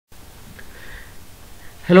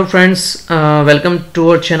Hello friends, welcome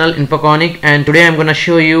to our channel Infoconic, and today I'm gonna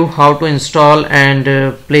show you how to install and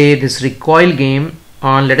play this recoil game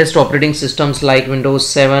on latest operating systems like Windows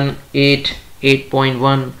 7, 8,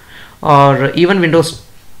 8.1 or even Windows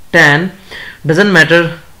 10. Doesn't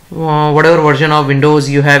matter whatever version of Windows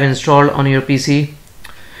you have installed on your PC.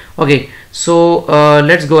 Okay, so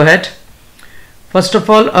let's go ahead. First of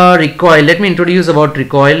all, recoil. Let me introduce about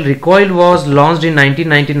recoil. Recoil was launched in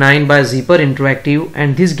 1999 by Zipper Interactive,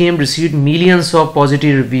 and this game received millions of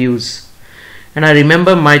positive reviews. And I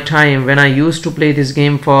remember my time when I used to play this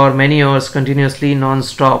game for many hours continuously,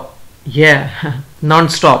 non-stop. Yeah,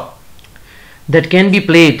 non-stop. That can be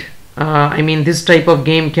played. I mean, this type of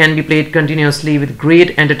game can be played continuously with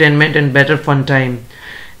great entertainment and better fun time.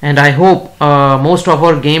 And I hope most of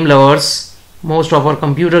our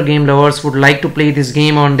computer game lovers would like to play this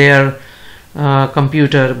game on their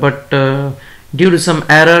computer, but due to some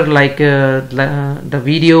error like the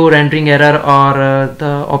video rendering error or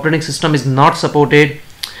the operating system is not supported,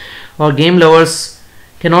 or game lovers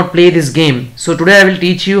cannot play this game. So today I will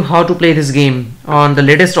teach you how to play this game on the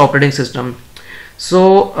latest operating system.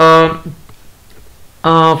 So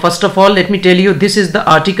first of all, let me tell you, this is the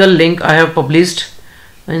article link I have published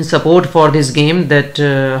in support for this game, that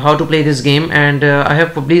how to play this game, and I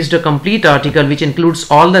have published a complete article which includes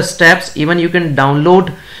all the steps. Even you can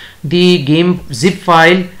download the game zip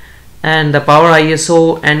file and the Power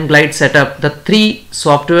ISO and Glide setup, the two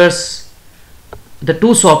softwares,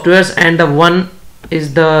 and the one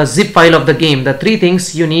is the zip file of the game. The three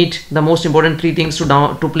things you need, the most important three things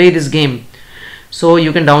to play this game. So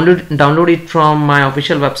you can download it from my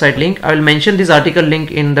official website link. I will mention this article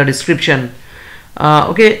link in the description.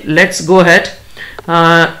 Okay, let's go ahead.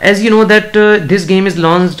 As you know that this game is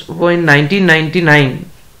launched in 1999.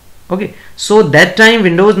 Okay, so that time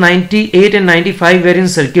Windows 98 and 95 were in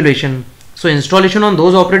circulation, so installation on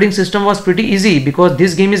those operating system was pretty easy because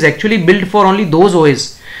this game is actually built for only those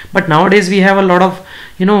OS. But nowadays we have a lot of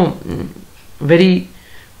very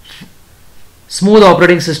smooth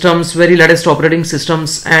operating systems, very latest operating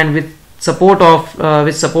systems, and with support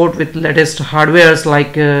with latest hardwares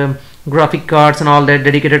like graphic cards and all that,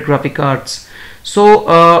 dedicated graphic cards. So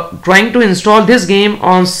trying to install this game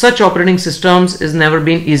on such operating systems is never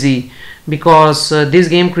been easy, because this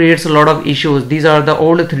game creates a lot of issues. These are the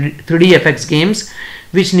old 3D FX games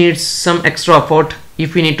which needs some extra effort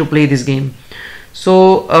if we need to play this game.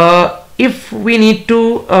 So if we need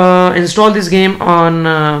to install this game on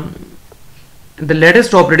the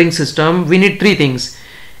latest operating system, we need three things: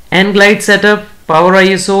 Glide setup, Power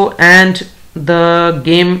ISO, and the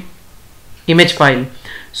game image file.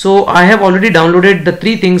 So I have already downloaded the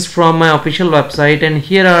three things from my official website, and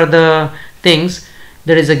here are the things.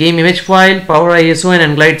 There is a game image file, Power ISO,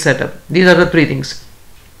 and Glide setup. These are the three things.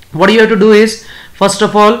 What you have to do is, first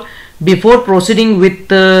of all, before proceeding with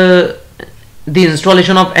the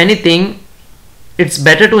installation of anything, it's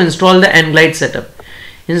better to install the Glide setup.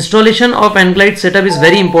 Installation of Glide setup is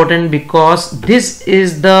very important because this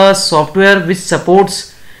is the software which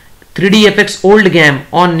supports 3D FX old game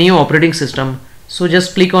on new operating system. So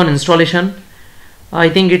just click on installation. I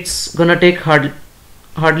think it's gonna take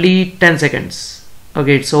hardly 10 seconds.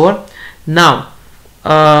 Okay, it's over. Now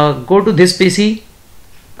go to this PC,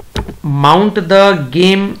 mount the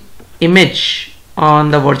game image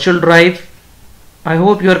on the virtual drive. I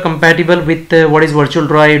hope you are compatible with what is virtual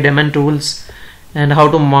drive, daemon tools, and how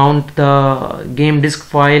to mount the game disk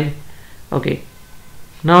file. Okay,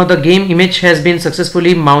 now the game image has been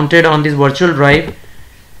successfully mounted on this virtual drive.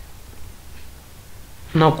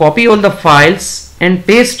 Now copy all the files and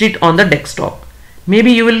paste it on the desktop.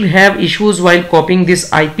 Maybe you will have issues while copying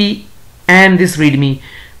this IP and this readme,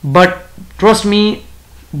 but trust me,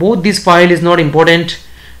 both these files is not important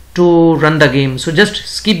to run the game. So just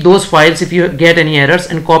skip those files if you get any errors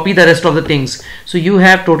and copy the rest of the things. So you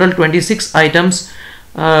have total 26 items.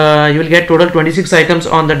 You will get total 26 items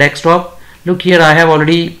on the desktop. Look here, I have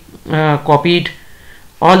already copied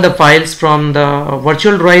all the files from the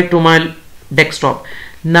virtual drive to my desktop.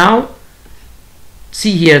 Now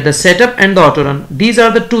see here, the setup and the auto run. These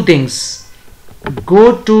are the two things.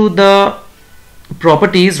 Go to the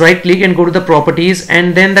properties, right click and go to the properties,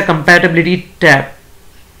 and then the compatibility tab,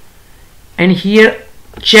 and here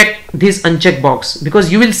check this uncheck box,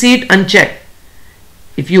 because you will see it unchecked.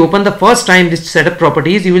 If you open the first time this setup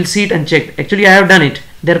properties, you will see it unchecked. Actually I have done it,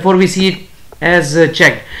 therefore we see it as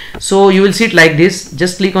checked. So you will see it like this.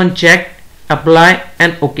 Just click on check, apply,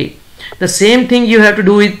 and OK. The same thing you have to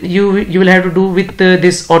do with you will have to do with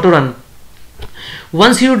this auto run.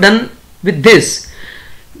 Once you're done with this,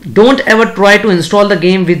 don't ever try to install the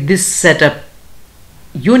game with this setup.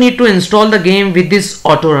 you need to install the game with this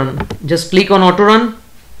auto run. Just click on auto run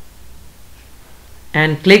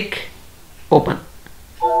and click open.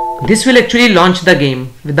 This will actually launch the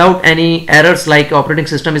game without any errors like operating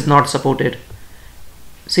system is not supported.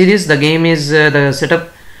 See this, the game is the setup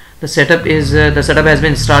has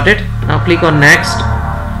been started. Now click on next.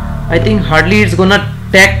 I think hardly it's gonna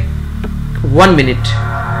take 1 minute.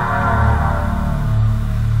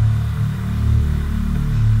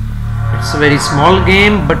 It's a very small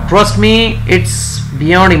game, but trust me, it's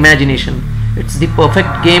beyond imagination. It's the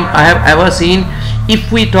perfect game I have ever seen.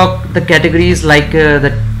 If we talk the categories like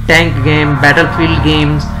the tank game, battlefield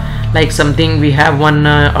games, like something we have one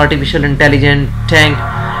artificial intelligent tank,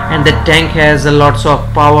 and the tank has lots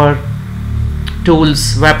of power,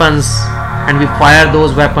 tools, weapons, and we fire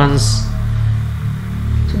those weapons.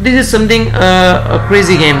 So this is something a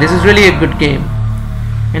crazy game. This is really a good game.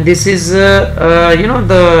 And this is you know,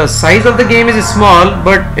 the size of the game is small,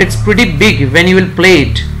 but it's pretty big when you will play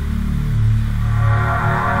it.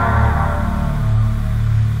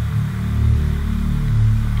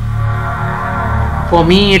 For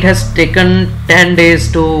me, it has taken 10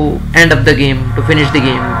 days to end up the game, to finish the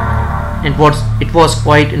game, and it was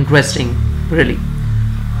quite interesting, really.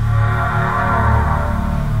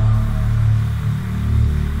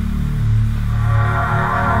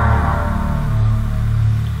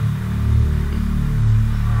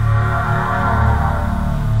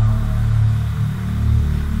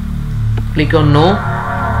 Click on no,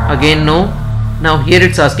 again no. Now here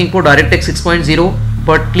it's asking for DirectX 6.0,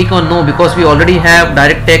 but click on no because we already have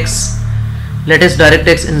latest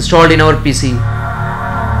DirectX installed in our PC.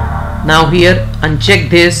 Now here uncheck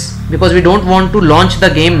this because we don't want to launch the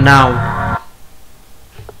game now.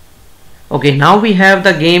 Okay, now we have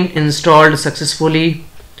the game installed successfully.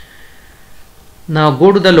 Now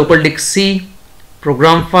go to the local disk C,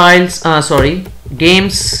 program files,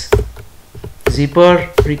 games, zipper,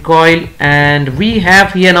 recoil, and we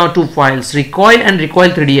have here now two files, recoil and recoil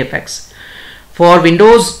 3dfx. For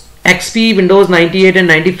Windows XP, Windows 98 and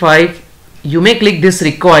 95, you may click this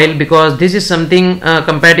recoil because this is something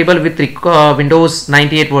compatible with Windows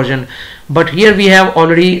 98 version. But here we have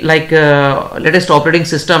already like latest operating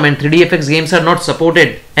system, and 3dfx games are not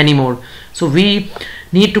supported anymore. So we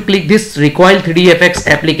need to click this recoil 3dfx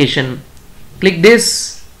application. Click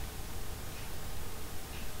this,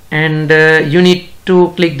 and you need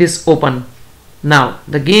to click this open. Now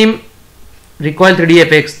the game recoil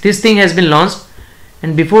 3dfx, this thing has been launched,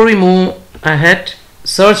 and before we move ahead,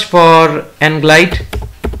 search for nglide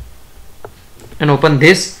and open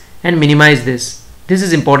this and minimize this. This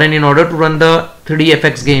is important in order to run the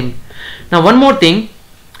 3dfx game. Now one more thing,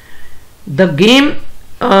 the game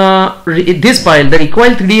this file, the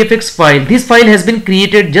recoil 3dfx file, this file has been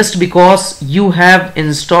created just because you have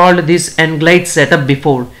installed this nglide setup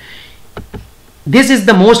before. This is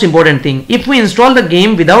the most important thing. If we install the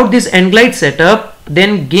game without this nglide setup,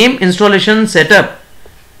 then game installation setup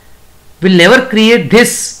will never create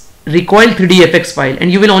this recoil 3dfx file,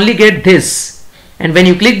 and you will only get this, and when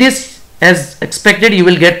you click this as expected you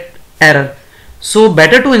will get error. So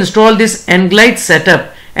better to install this nglide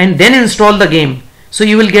setup and then install the game, so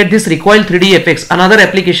you will get this recoil 3dfx, another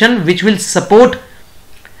application which will support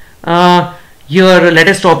your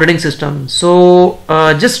latest operating system. So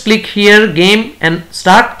just click here game and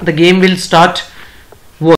start. The game will start